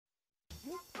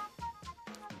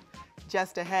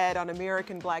Just ahead on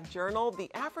American Black Journal, the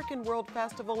African World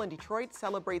Festival in Detroit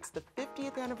celebrates the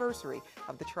 50th anniversary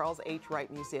of the Charles H.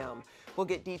 Wright Museum. We'll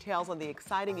get details on the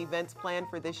exciting events planned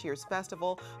for this year's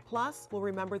festival. Plus, we'll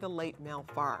remember the late Mel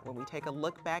Farr when we take a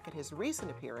look back at his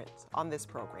recent appearance on this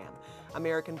program.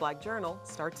 American Black Journal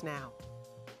starts now.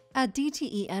 At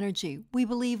DTE Energy, we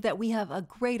believe that we have a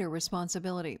greater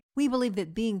responsibility. We believe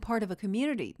that being part of a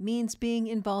community means being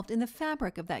involved in the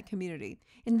fabric of that community,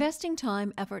 investing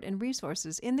time, effort, and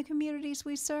resources in the communities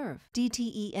we serve.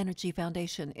 DTE Energy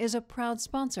Foundation is a proud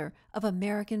sponsor of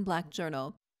American Black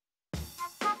Journal.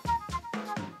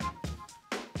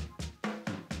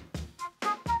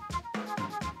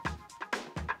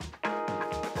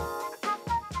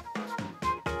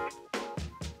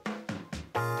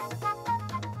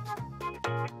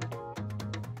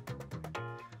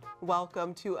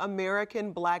 Welcome to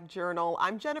American Black Journal.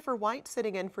 I'm Jennifer White,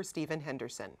 sitting in for Stephen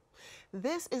Henderson.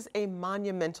 This is a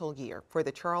monumental year for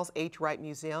the Charles H. Wright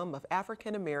Museum of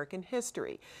African American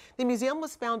History. The museum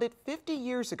was founded 50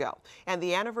 years ago, and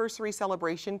the anniversary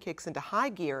celebration kicks into high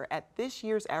gear at this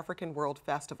year's African World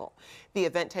Festival. The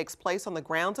event takes place on the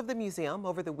grounds of the museum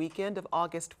over the weekend of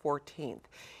August 14th.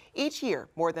 Each year,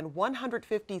 more than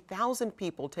 150,000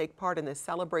 people take part in this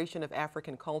celebration of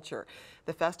African culture.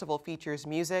 The festival features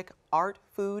music, art,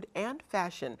 food, and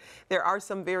fashion. There are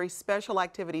some very special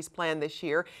activities planned this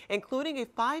year, including a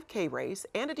 5K race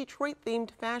and a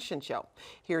Detroit-themed fashion show.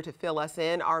 Here to fill us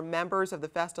in are members of the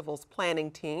festival's planning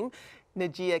team.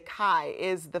 Njia Kai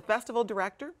is the festival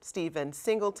director, Stephen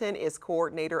Singleton is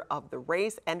coordinator of the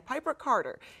race, and Piper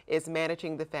Carter is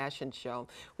managing the fashion show.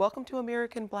 Welcome to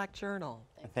American Black Journal.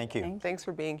 Thank you. Thanks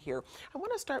for being here. I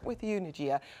want to start with you,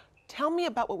 Njia. Tell me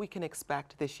about what we can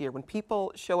expect this year. When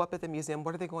people show up at the museum,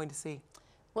 what are they going to see?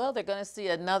 Well, they're going to see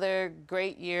another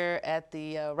great year at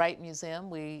the Wright Museum.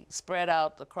 We spread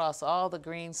out across all the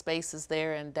green spaces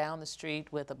there and down the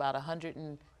street with about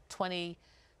 120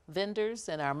 vendors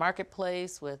in our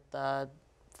marketplace with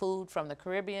food from the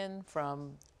Caribbean,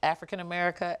 from African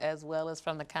America, as well as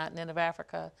from the continent of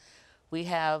Africa. We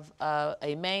have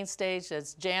a main stage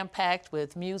that's jam-packed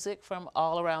with music from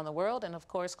all around the world, and of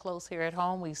course, close here at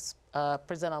home, we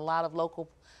present a lot of local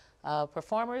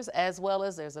performers, as well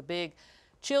as there's a big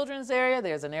children's area,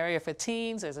 there's an area for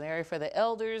teens, there's an area for the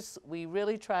elders. We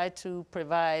really try to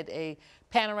provide a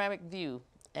panoramic view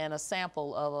and a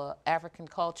sample of African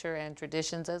culture and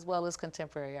traditions, as well as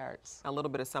contemporary arts. A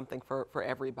little bit of something for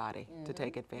everybody to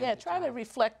take advantage of. Yeah, try to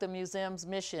reflect the museum's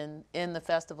mission in the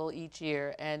festival each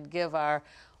year and give our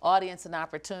audience an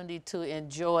opportunity to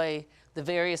enjoy the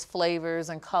various flavors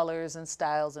and colors and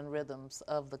styles and rhythms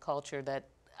of the culture that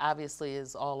obviously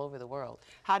is all over the world.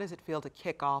 How does it feel to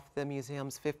kick off the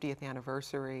museum's 50th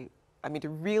anniversary? I mean, to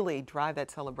really drive that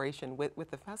celebration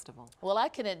with the festival? Well, I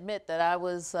can admit that I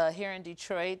was here in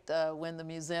Detroit when the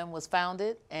museum was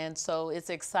founded, and so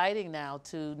it's exciting now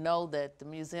to know that the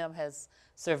museum has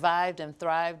survived and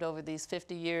thrived over these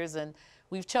 50 years, and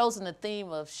we've chosen the theme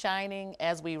of Shining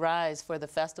as We Rise for the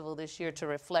festival this year to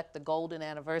reflect the golden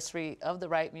anniversary of the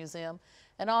Wright Museum,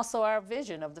 and also our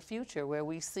vision of the future, where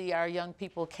we see our young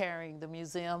people carrying the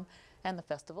museum and the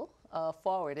festival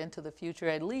forward into the future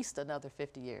at least another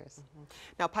 50 years. Mm-hmm.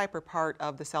 Now, Piper, part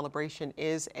of the celebration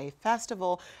is a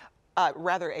festival,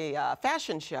 rather a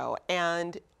fashion show.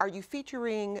 And are you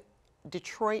featuring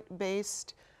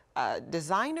Detroit-based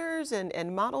designers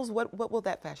and models? What will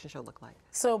that fashion show look like?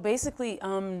 So basically,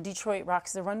 Detroit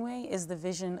Rocks the Runway is the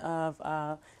vision of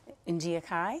Njia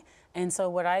Kai. And so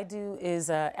what I do is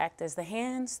act as the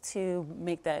hands to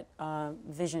make that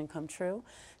vision come true.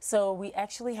 So we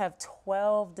actually have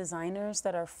 12 designers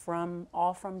that are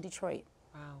all from Detroit.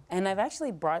 Wow. And I've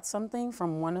actually brought something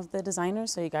from one of the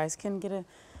designers so you guys can get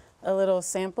a little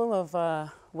sample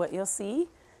of what you'll see.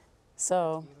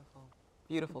 So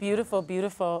beautiful. Beautiful,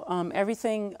 beautiful.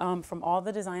 Everything from all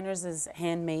the designers is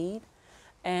handmade,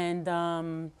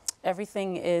 and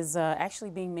everything is actually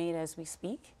being made as we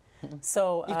speak.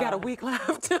 So you've got a week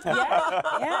left.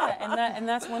 yeah, and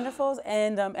that's wonderful.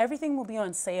 And everything will be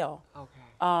on sale. Okay.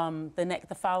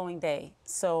 The following day.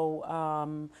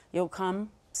 So you'll come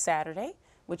Saturday,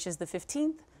 which is the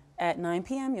 15th, at 9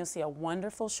 p.m. You'll see a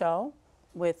wonderful show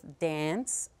with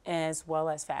dance as well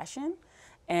as fashion,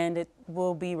 and it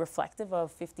will be reflective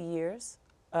of 50 years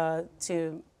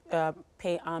to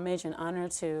pay homage and honor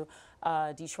to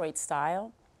Detroit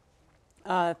style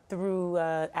through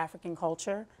African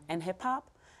culture and hip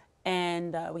hop.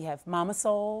 And we have Mama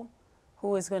Soul,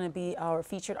 who is going to be our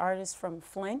featured artist from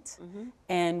Flint. Mm-hmm.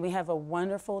 And we have a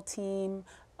wonderful team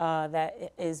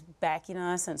that is backing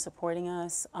us and supporting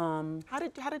us. How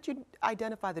did you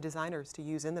identify the designers to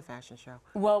use in the fashion show?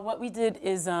 Well, what we did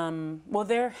is, well,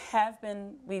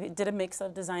 we did a mix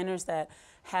of designers that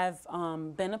have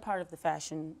been a part of the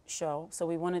fashion show. So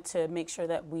we wanted to make sure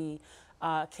that we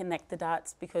connect the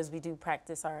dots, because we do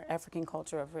practice our African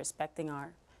culture of respecting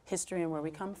our history and where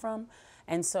we come from.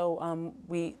 And so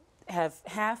we have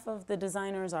half of the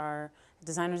designers are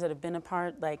designers that have been a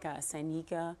part, like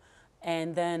Sanyika.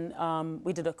 And then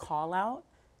we did a call out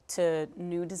to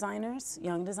new designers,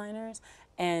 young designers,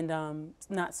 and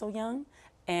not so young.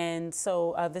 And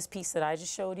so this piece that I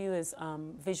just showed you is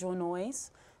Visual Noise,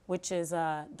 which is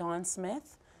Dawn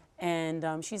Smith.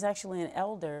 And she's actually an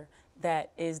elder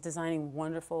that is designing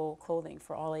wonderful clothing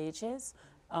for all ages.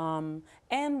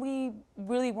 And we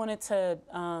really wanted to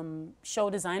show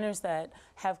designers that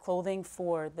have clothing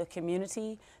for the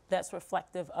community that's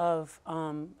reflective of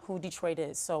who Detroit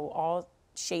is. So all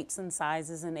shapes and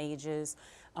sizes and ages,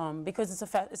 because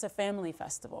it's a family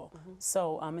festival. Mm-hmm.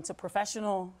 So it's a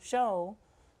professional show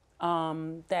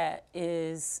that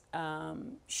is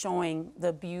showing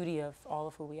the beauty of all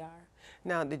of who we are.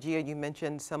 Now, Njia, you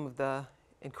mentioned some of the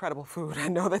incredible food I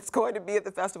know that's going to be at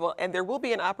the festival, and there will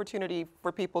be an opportunity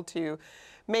for people to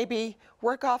maybe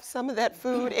work off some of that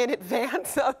food in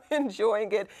advance of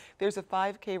enjoying it. There's a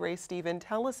 5K race, Stephen.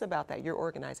 Tell us about that. You're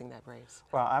organizing that race.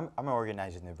 Well, I'm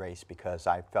organizing the race because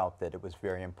I felt that it was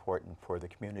very important for the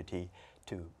community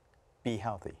to be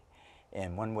healthy.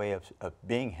 And one way of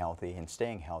being healthy and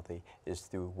staying healthy is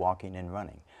through walking and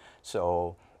running.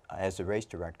 So as the race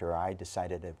director, I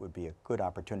decided it would be a good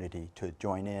opportunity to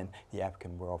join in the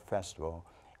African World Festival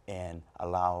and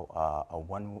allow a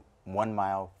one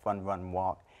mile fun run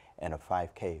walk and a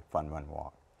 5K fun run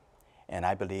walk. And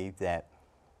I believe that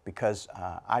because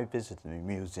I visited the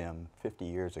museum 50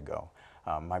 years ago,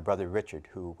 my brother Richard,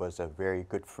 who was a very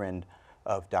good friend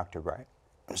of Dr. Wright,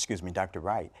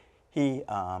 he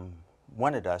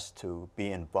wanted us to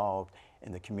be involved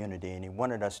in the community, and he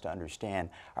wanted us to understand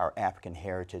our African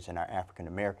heritage and our African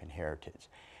American heritage.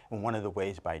 And one of the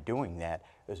ways by doing that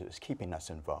is keeping us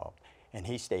involved. And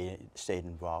he stayed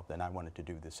involved, and I wanted to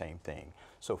do the same thing.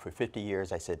 So for 50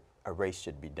 years, I said a race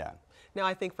should be done. Now,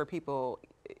 I think for people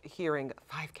hearing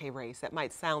 5K race, that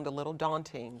might sound a little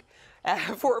daunting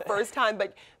for a first time,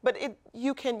 but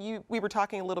we were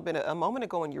talking a little bit a moment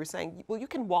ago, and you were saying, well, you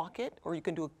can walk it, or you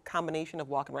can do a combination of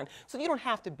walk and run. So you don't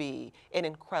have to be in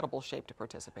incredible shape to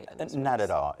participate in this Not race.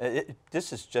 at all.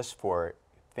 This is just for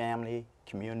family,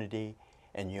 community,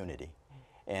 and unity.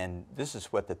 And this is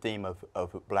what the theme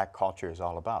of Black culture is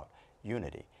all about,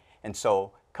 unity. And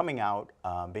so coming out,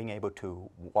 being able to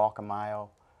walk a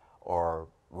mile or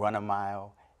run a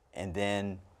mile and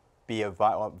then be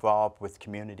involved with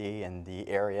community and the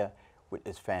area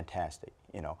is fantastic.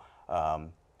 You know,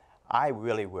 I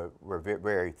really were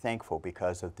very thankful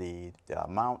because of the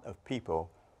amount of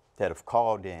people that have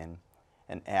called in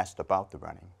and asked about the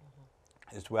running,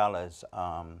 as well as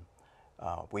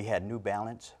we had New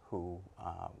Balance, who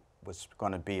was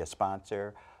going to be a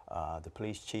sponsor, the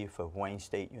police chief of Wayne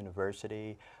State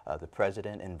University, the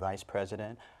president and vice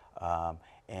president,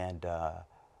 and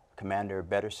Commander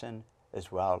Betterson,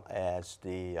 as well as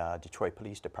the Detroit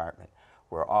Police Department,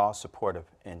 were all supportive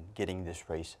in getting this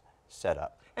race set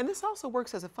up. And this also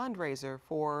works as a fundraiser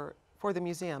for the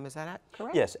museum, is that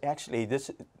correct? Yes, actually,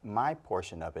 my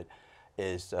portion of it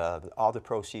is all the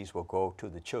proceeds will go to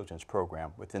the children's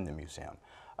program within the museum.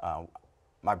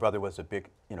 My brother was a big,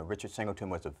 Richard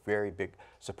Singleton was a very big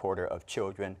supporter of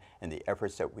children and the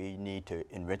efforts that we need to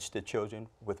enrich the children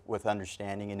with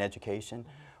understanding and education. Mm-hmm.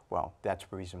 Well, that's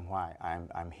the reason why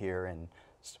I'm here and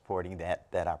supporting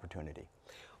that opportunity.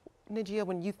 Njia,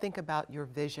 when you think about your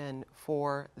vision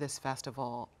for this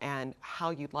festival and how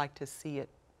you'd like to see it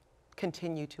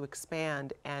continue to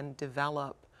expand and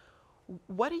develop,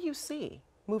 what do you see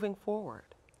moving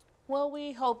forward? Well,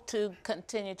 we hope to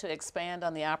continue to expand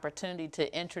on the opportunity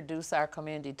to introduce our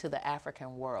community to the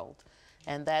African world.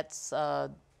 And that's a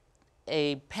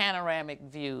panoramic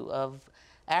view of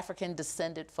African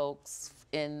descended folks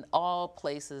in all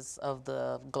places of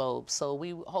the globe. So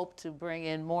we hope to bring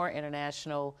in more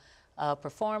international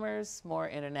performers, more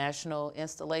international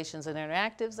installations and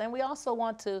interactives, and we also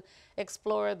want to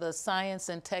explore the science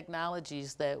and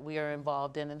technologies that we are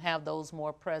involved in and have those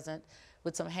more present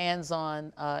with some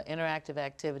hands-on interactive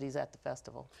activities at the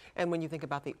festival. And when you think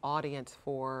about the audience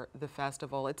for the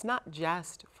festival, it's not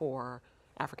just for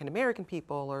African American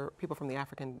people or people from the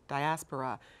African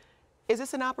diaspora. Is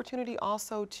this an opportunity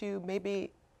also to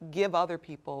maybe give other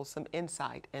people some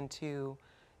insight into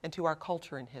and to our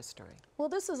culture and history? Well,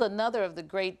 this is another of the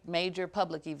great major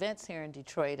public events here in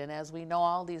Detroit, and as we know,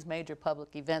 all these major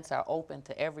public events are open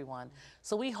to everyone.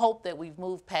 So we hope that we've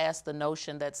moved past the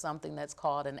notion that something that's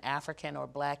called an African or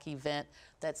Black event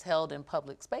that's held in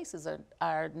public spaces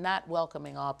are not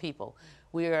welcoming all people.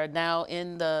 We are now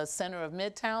in the center of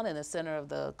Midtown, in the center of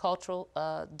the cultural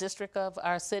district of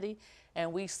our city,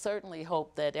 and we certainly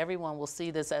hope that everyone will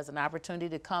see this as an opportunity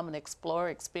to come and explore,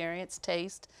 experience,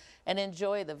 taste, and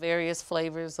enjoy the various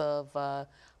flavors of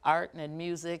art and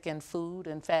music and food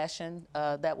and fashion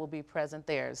that will be present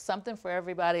there. Something for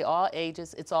everybody, all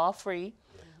ages. It's all free,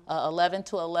 11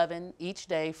 to 11 each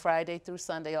day, Friday through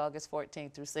Sunday, August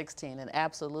 14th through 16th, and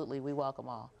absolutely we welcome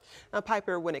all. Now,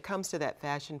 Piper, when it comes to that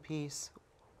fashion piece,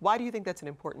 why do you think that's an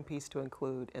important piece to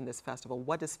include in this festival?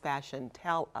 What does fashion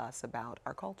tell us about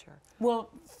our culture? Well,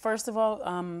 first of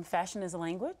all, fashion is a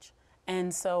language.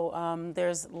 And so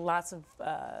there's lots of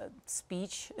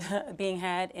speech being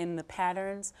had in the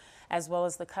patterns as well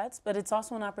as the cuts, but it's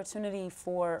also an opportunity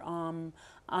for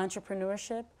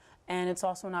entrepreneurship, and it's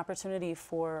also an opportunity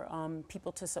for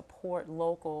people to support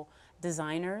local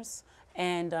designers,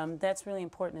 and that's really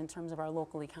important in terms of our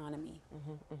local economy.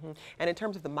 And in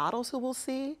terms of the models who we'll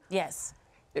see? Yes.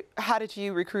 How did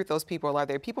you recruit those people? Are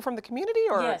there people from the community?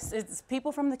 Or? Yes, it's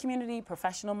people from the community,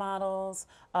 professional models.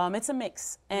 It's a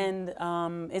mix, and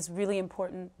it's really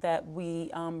important that we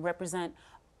represent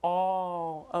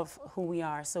all of who we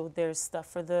are. So there's stuff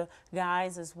for the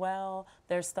guys as well.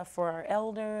 There's stuff for our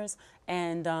elders,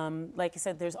 and like I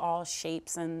said, there's all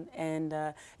shapes and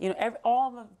you know,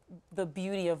 all of the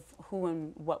beauty of who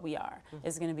and what we are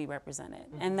is going to be represented,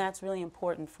 and that's really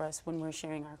important for us when we're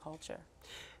sharing our culture.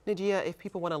 Njia, if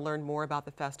people want to learn more about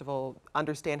the festival,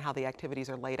 understand how the activities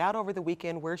are laid out over the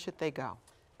weekend, where should they go?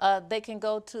 They can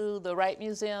go to the Wright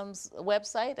Museum's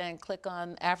website and click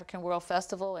on African World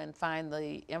Festival and find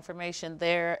the information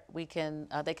there. They can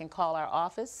call our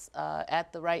office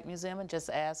at the Wright Museum and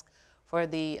just ask for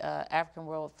the African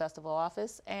World Festival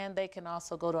office, and they can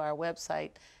also go to our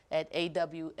website at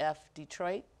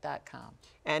awfdetroit.com.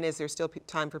 And is there still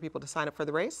time for people to sign up for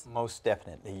the race? Most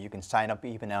definitely. You can sign up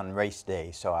even on race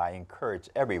day, so I encourage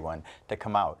everyone to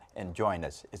come out and join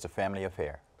us. It's a family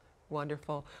affair.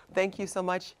 Wonderful. Thank you so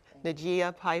much,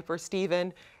 Njia, Piper,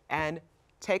 Stephen, and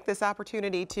take this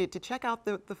opportunity to check out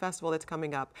the festival that's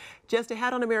coming up. Just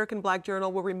ahead on American Black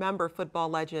Journal, we'll remember football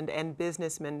legend and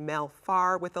businessman Mel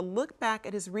Farr with a look back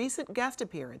at his recent guest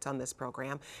appearance on this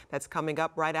program. That's coming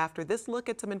up right after this look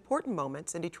at some important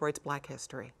moments in Detroit's Black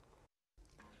history.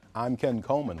 I'm Ken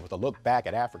Coleman with a look back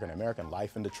at African American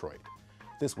life in Detroit.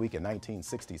 This week in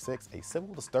 1966, a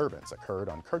civil disturbance occurred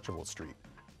on Kercheval Street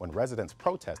when residents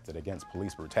protested against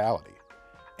police brutality.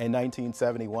 In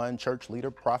 1971, church leader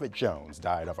Prophet Jones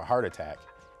died of a heart attack.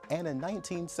 And in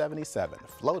 1977,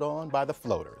 Float On by the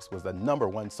Floaters was the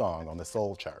 #1 song on the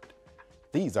soul chart.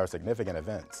 These are significant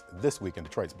events this week in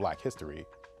Detroit's Black history,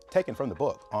 taken from the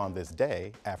book On This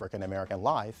Day, African American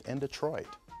Life in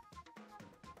Detroit.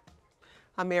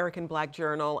 American Black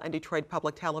Journal and Detroit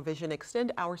Public Television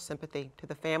extend our sympathy to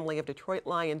the family of Detroit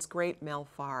Lions great Mel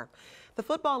Farr. The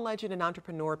football legend and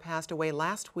entrepreneur passed away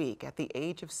last week at the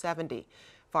age of 70.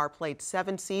 Farr played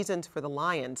 7 seasons for the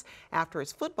Lions. After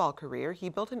his football career, he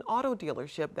built an auto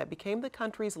dealership that became the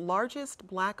country's largest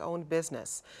Black-owned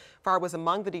business. Farr was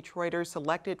among the Detroiters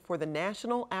selected for the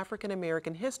National African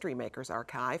American History Makers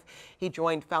Archive. He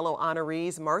joined fellow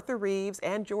honorees Martha Reeves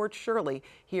and George Shirley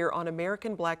here on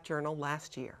American Black Journal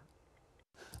last year.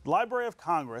 The Library of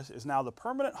Congress is now the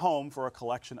permanent home for a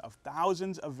collection of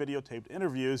thousands of videotaped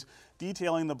interviews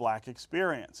detailing the Black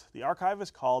experience. The archive is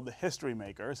called the History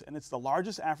Makers, and it's the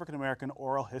largest African-American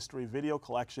oral history video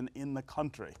collection in the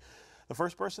country. The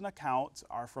first-person accounts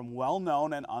are from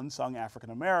well-known and unsung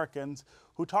African-Americans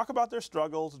who talk about their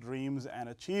struggles, dreams, and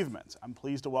achievements. I'm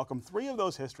pleased to welcome 3 of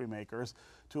those history makers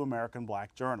to American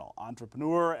Black Journal: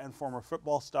 entrepreneur and former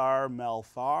football star Mel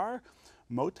Farr,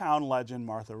 Motown legend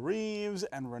Martha Reeves,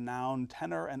 and renowned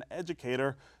tenor and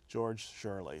educator George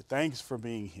Shirley. Thanks for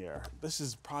being here. This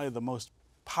is probably the most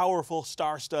powerful,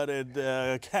 star-studded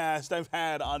cast I've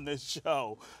had on this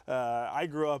show. I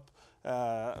grew up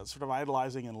sort of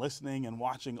idolizing and listening and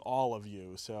watching all of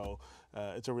you, so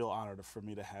it's a real honor for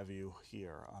me to have you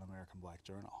here on American Black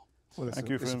Journal. Well, Thank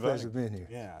you for inviting me. It's a pleasure being here.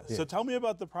 Yeah. So tell me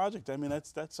about the project. I mean,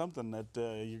 that's something that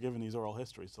you're giving these oral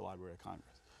histories to the Library of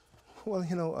Congress. Well,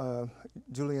 you know,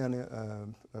 Juliana,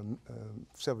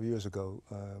 several years ago,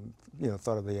 you know,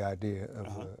 thought of the idea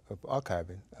of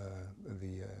archiving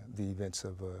the events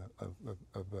of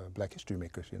Black history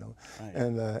makers, you know,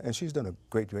 and she's done a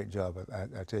great job.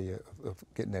 I tell you, of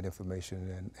getting that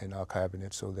information and archiving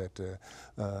it so that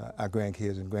our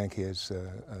grandkids and grandkids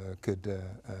could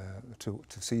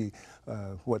to see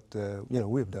what you know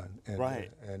we've done.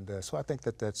 And, so I think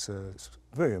that that's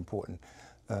very important.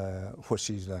 What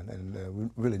she's done,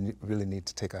 and we really need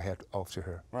to take our hat off to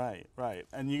her. Right.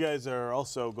 And you guys are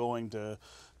also going to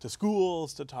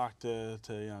schools to talk to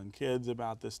young kids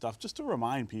about this stuff, just to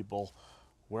remind people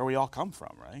where we all come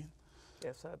from, right?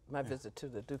 Yes, my visit to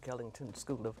the Duke Ellington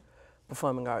School of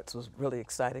Performing Arts was really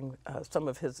exciting. Some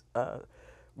of his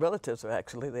relatives are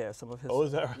actually there. Some of his. Oh,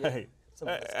 is that right?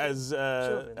 Yeah, as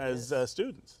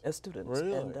students. As students,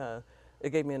 really? And it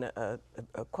gave me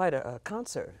quite a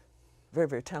concert. Very,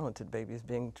 very talented babies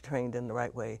being trained in the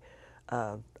right way.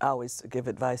 I always give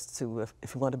advice to,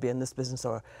 if you want to be in this business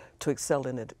or to excel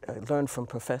in it, learn from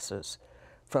professors,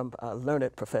 from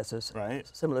learned professors,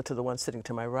 similar to the one sitting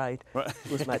to my right,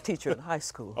 who was my teacher in high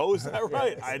school. Oh, is that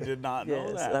right? Yes. I did not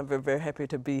know that. I'm very, very happy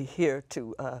to be here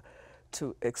to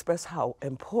express how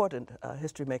important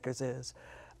History Makers is.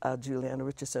 Juliana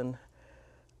Richardson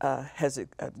has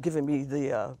given me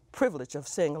the privilege of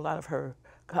seeing a lot of her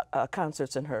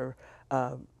concerts and her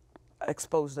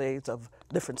exposés of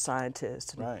different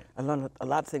scientists. And I learned a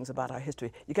lot of things about our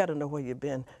history. You got to know where you've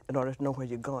been in order to know where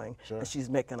you're going. And she's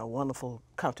making a wonderful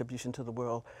contribution to the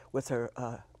world with her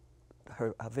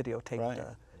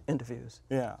videotaped interviews.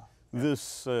 Yeah,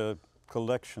 this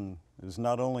collection is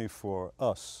not only for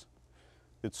us,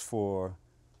 it's for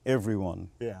everyone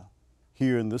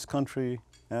here in this country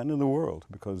and in the world,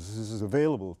 because this is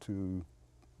available to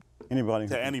anybody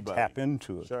who can tap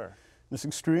into it. It's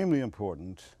extremely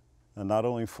important, not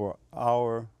only for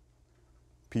our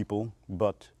people,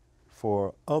 but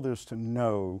for others to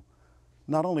know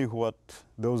not only what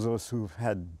those of us who've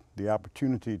had the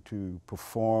opportunity to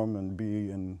perform and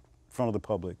be in front of the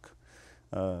public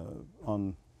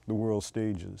on the world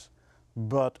stages,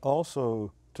 but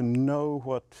also to know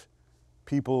what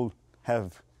people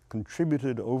have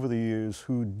contributed over the years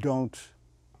who don't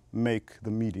make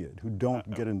the media, who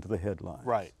don't get into the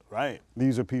headlines.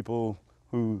 These are people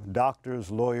who,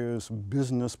 doctors, lawyers,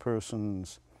 business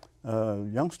persons,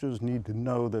 youngsters need to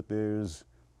know that there's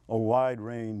a wide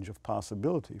range of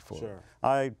possibility for it.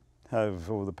 I have,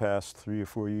 over the past 3 or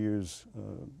 4 years,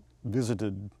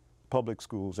 visited public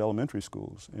schools, elementary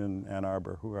schools in Ann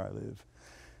Arbor, where I live.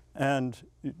 And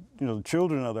you know, the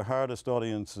children are the hardest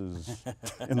audiences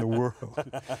in the world,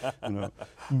 you know.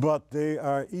 But they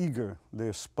are eager,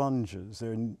 they're sponges,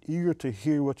 they're eager to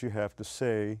hear what you have to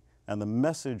say, and the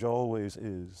message always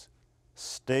is,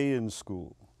 stay in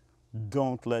school.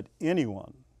 Don't let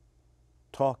anyone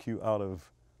talk you out of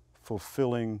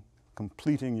fulfilling,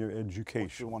 completing your education.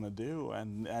 What you want to do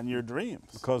and your dreams.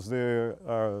 Because there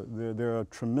are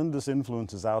tremendous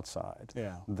influences outside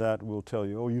that will tell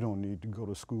you, oh, you don't need to go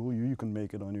to school, you can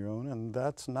make it on your own, and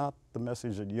that's not the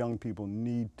message that young people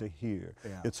need to hear.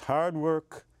 It's hard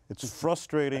work, it's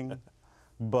frustrating,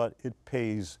 but it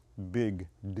pays big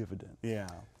dividends.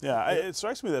 It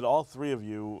strikes me that all three of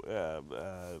you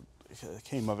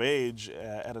came of age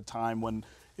at a time when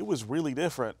it was really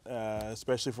different,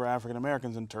 especially for African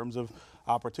Americans in terms of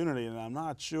opportunity, and I'm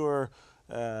not sure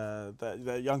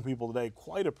that young people today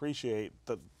quite appreciate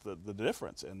the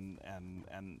difference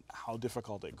and how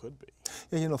difficult it could be.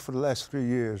 Yeah, you know, for the last 3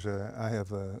 years, I have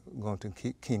gone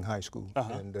to King High School,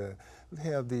 and we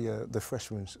have the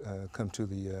freshmen come to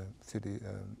the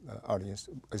audience,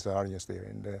 as the audience there,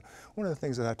 and one of the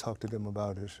things that I talk to them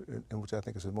about is, and which I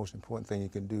think is the most important thing you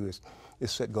can do, is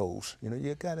set goals. You know,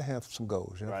 you got to have some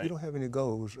goals. You know, if you don't have any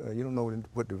goals, you don't know in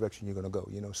what direction you're going to go.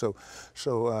 You know, so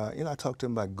you know, I talk to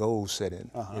them about goal setting.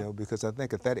 You know, because I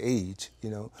think at that age, you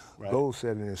know, goal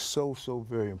setting is so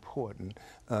very important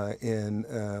in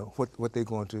what they're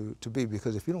going to be.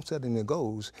 Because if you don't set any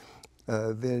goals,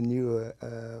 then you're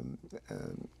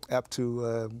apt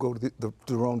to go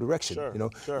the wrong direction. You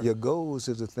know, your goals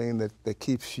is the thing that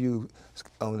keeps you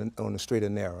on the straight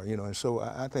and narrow. You know, and so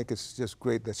I think it's just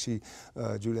great that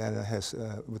Juliana has,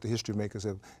 with the History Makers,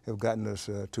 have gotten us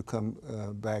to come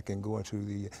back and go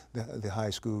into the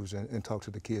high schools and talk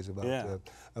to the kids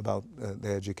about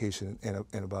their education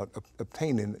and about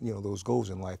obtaining, you know, those goals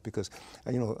in life. Because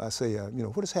you know, I say, you know,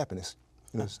 what is happiness?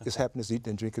 You know, it's happiness,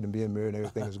 eating and drinking and being married, and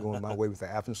everything is going my way with the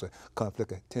absence of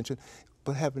conflict of tension.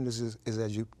 But happiness is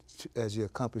as you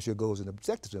accomplish your goals and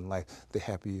objectives in life, the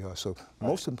happier you are. So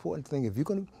most important thing, if you're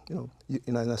going to, you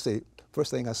know, and I say, first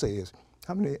thing I say is,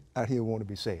 how many out here want to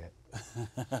be sad?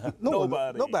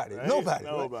 Nobody. Right? Nobody.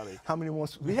 Nobody. Right? How many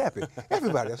wants to be happy?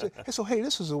 Everybody. I said, so hey,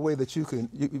 this is a way that you can,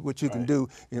 what you can do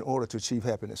in order to achieve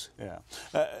happiness. Yeah.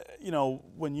 You know,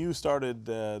 when you started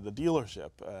the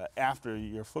dealership after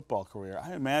your football career,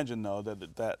 I imagine though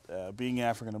that being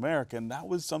African American, that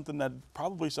was something that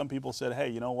probably some people said, hey,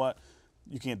 you know what,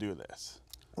 you can't do this.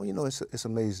 Well, you know, it's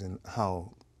amazing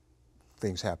how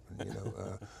things happen. You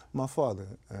know, my father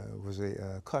was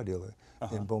a car dealer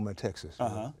in Beaumont, Texas, you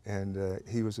know, and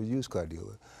he was a used car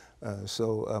dealer.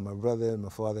 So my brother and my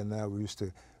father and I, we used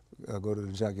to go to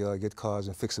the junkyard, get cars,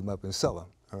 and fix them up and sell them.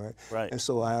 All right. Right. And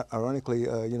so, ironically,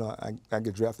 you know, I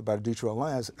get drafted by the Detroit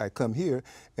Lions. I come here,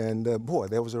 and boy,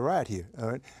 there was a riot here. All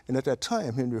right. And at that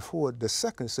time, Henry Ford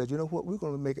II said, you know what, we're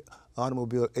going to make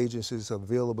automobile agencies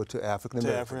available to African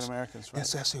Americans. To African Americans, right. And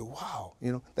so I said, wow,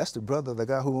 you know, that's the brother of the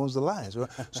guy who owns the Lions. Right?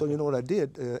 So you know what I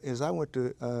did is I went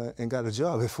to and got a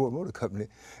job at Ford Motor Company,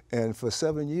 and for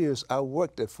 7 years I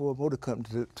worked at Ford Motor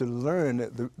Company to learn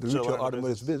the retail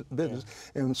automotive business.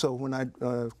 Yeah. And so when I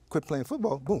quit playing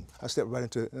football, boom, I stepped right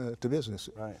into to business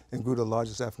and grew the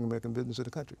largest African American business in the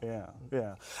country. Yeah,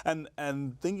 yeah.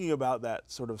 And thinking about that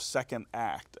sort of second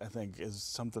act, I think, is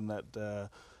something that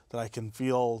that I can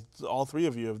feel all three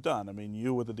of you have done. I mean,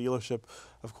 you with the dealership,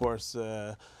 of course.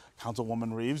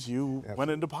 Councilwoman Reeves, you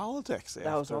went into politics.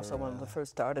 I was also one of the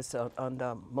first artists on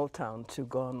Motown to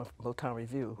go on the Motown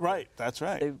Review. Right, that's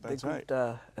right. They grouped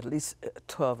at least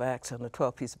 12 acts and a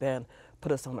 12-piece band,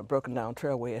 put us on a broken down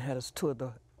trailway and had us tour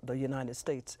the United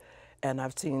States. And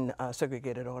I've seen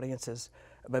segregated audiences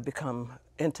become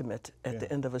intimate at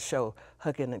the end of a show,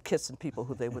 hugging and kissing people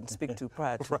who they wouldn't speak to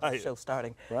prior to the show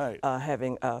starting. Right.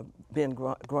 Having been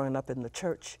growing up in the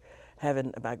church,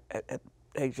 having at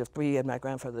age of 3 at my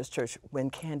grandfather's church, win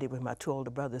candy with my 2 older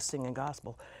brothers singing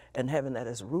gospel, and having that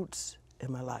as roots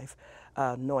in my life,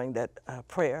 knowing that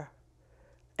prayer,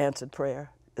 answered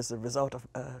prayer, is the result of,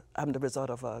 I'm the result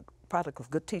of a product of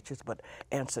good teachers, but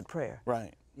answered prayer.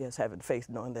 Right. Yes, having faith,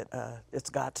 knowing that it's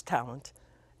God's talent,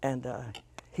 and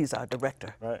He's our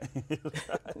director. Right.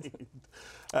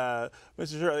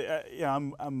 Mr. Shirley, yeah,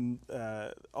 I'm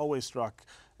always struck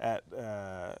at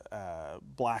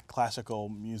black classical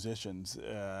musicians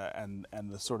and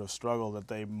the sort of struggle that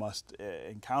they must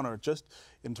encounter, just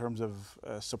in terms of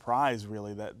surprise,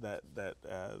 really, that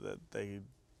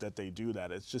they do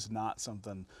that. It's just not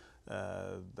something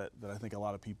that I think a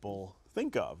lot of people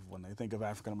think of when they think of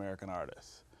African American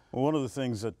artists. Well, one of the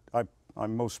things that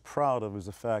I'm most proud of is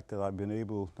the fact that I've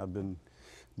been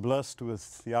blessed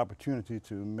with the opportunity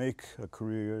to make a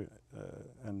career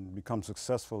and become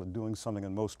successful at doing something that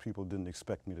most people didn't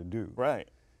expect me to do. Right.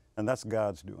 And that's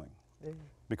God's doing. Yeah.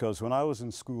 Because when I was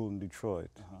in school in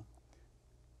Detroit,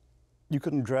 you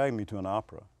couldn't drag me to an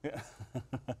opera. Yeah.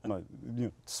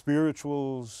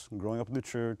 Spirituals, growing up in the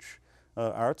church,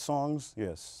 art songs,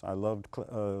 yes, I loved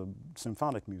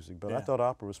symphonic music, but I thought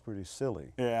opera was pretty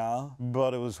silly. Yeah.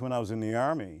 But it was when I was in the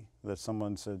Army that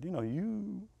someone said, you know,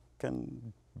 you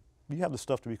have the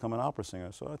stuff to become an opera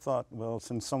singer. So I thought, well,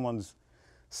 since someone's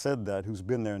said that, who's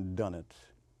been there and done it,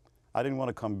 I didn't want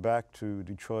to come back to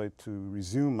Detroit to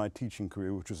resume my teaching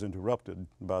career, which was interrupted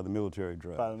by the military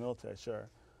draft. By the military, sure.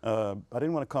 I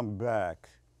didn't want to come back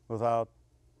without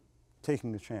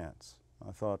taking the chance.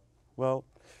 I thought, well,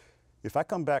 if I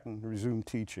come back and resume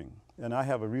teaching, and I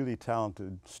have a really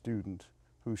talented student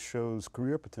who shows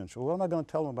career potential, well, I'm not going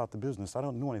to tell him about the business. I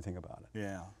don't know anything about it.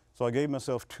 Yeah. So I gave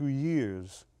myself 2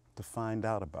 years to find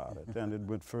out about it, and it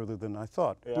went further than I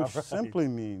thought, which simply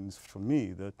means for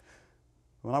me that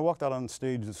when I walked out on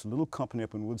stage, this little company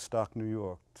up in Woodstock, New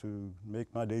York, to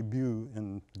make my debut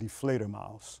in Deflator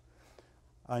Mouse,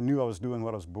 I knew I was doing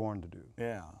what I was born to do.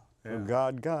 Yeah. So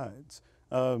God guides.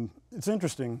 It's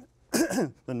interesting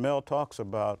that Mel talks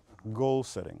about goal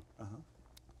setting.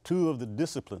 2 of the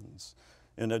disciplines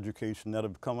in education that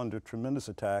have come under tremendous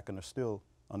attack and are still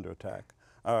under attack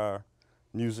are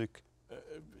music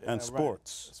and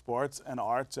sports. Right. Sports and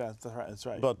arts, that's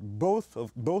right. But both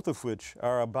of which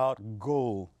are about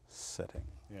goal setting.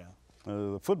 Yeah.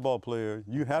 The football player,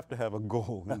 you have to have a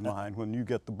goal in mind when you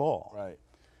get the ball. Right.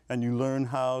 And you learn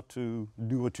how to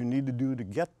do what you need to do to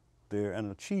get there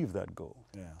and achieve that goal.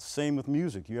 Yeah. Same with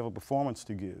music. You have a performance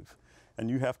to give, and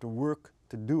you have to work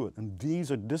to do it. And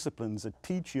these are disciplines that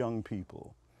teach young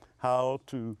people how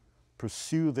to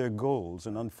pursue their goals.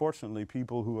 And unfortunately,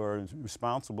 people who are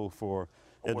responsible for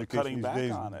education these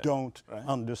days don't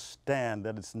understand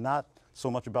that it's not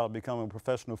so much about becoming a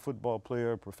professional football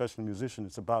player, a professional musician.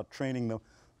 It's about training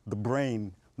the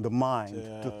brain, the mind,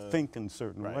 to think in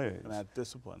certain ways. And that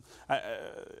discipline.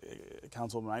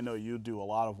 Councilman, I know you do a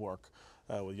lot of work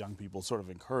with young people, sort of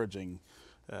encouraging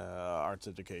arts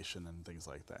education and things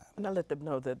like that. And I let them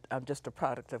know that I'm just a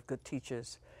product of good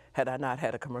teachers. Had I not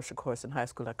had a commercial course in high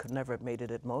school, I could never have made it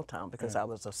at Motown because I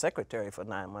was a secretary for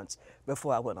 9 months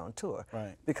before I went on tour.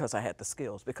 Right. Because I had the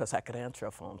skills, because I could answer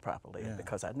a phone properly, and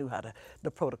because I knew how to,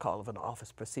 the protocol of an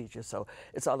office procedure. So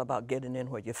it's all about getting in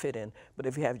where you fit in. But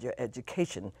if you have your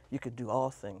education, you can do all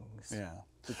things. Yeah.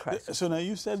 through Christ. So now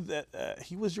you said that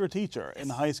he was your teacher in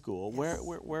high school. Yes.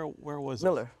 Where was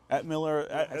Miller. it? At Miller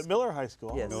High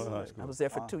School. Yes. Miller High School. I was there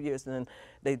for 2 years, and then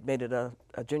they made it a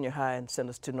junior high and sent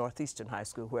us to Northeastern High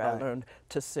School, where I learned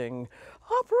to sing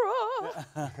opera.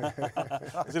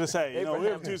 I was going to say, you know, we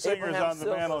have two singers on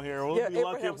the panel here. We'll be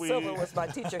lucky if we... Silver was my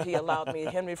teacher. He allowed me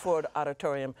Henry Ford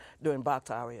Auditorium doing Bach's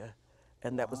aria.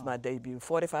 And that was my debut.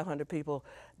 4,500 people.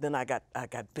 Then I got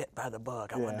bit by the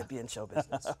bug. I wanted to be in show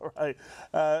business. Right.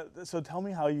 So tell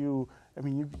me how you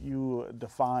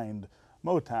defined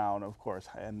Motown, of course,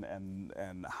 and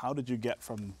how did you get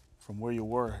from where you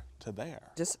were to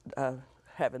there? Just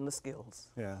having the skills.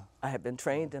 Yeah. I had been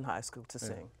trained in high school to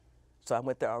sing. So I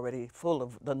went there already full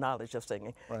of the knowledge of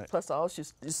singing. Right. Plus I also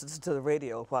used to listen to the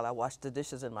radio while I washed the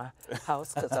dishes in my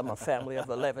house, because I'm a family of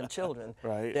 11 children.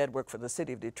 Right. Dad worked for the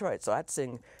city of Detroit, so I'd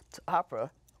sing opera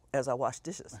as I washed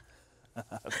dishes.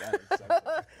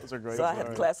 Those are great. So I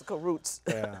had classical roots.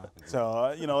 Yeah.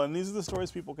 So you know, and these are the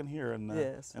stories people can hear in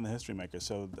Yes. the History Makers.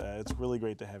 So it's really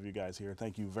great to have you guys here.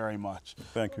 Thank you very much.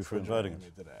 Thank you for inviting me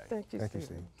us. today. Thank you, Thank you,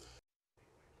 Steve. Steve.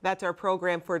 That's our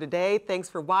program for today. Thanks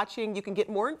for watching. You can get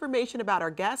more information about our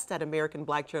guests at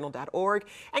AmericanBlackJournal.org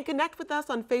and connect with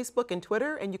us on Facebook and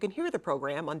Twitter, and you can hear the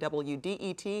program on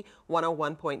WDET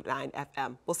 101.9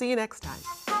 FM. We'll see you next time.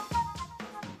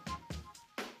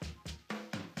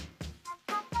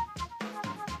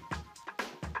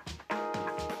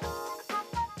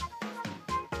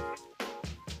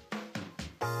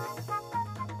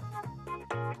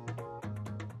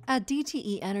 At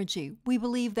DTE Energy, we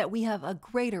believe that we have a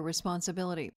greater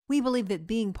responsibility. We believe that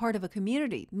being part of a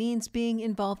community means being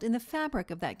involved in the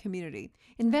fabric of that community,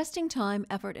 investing time,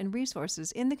 effort, and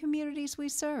resources in the communities we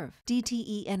serve.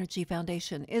 DTE Energy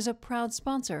Foundation is a proud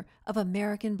sponsor of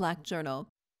American Black Journal.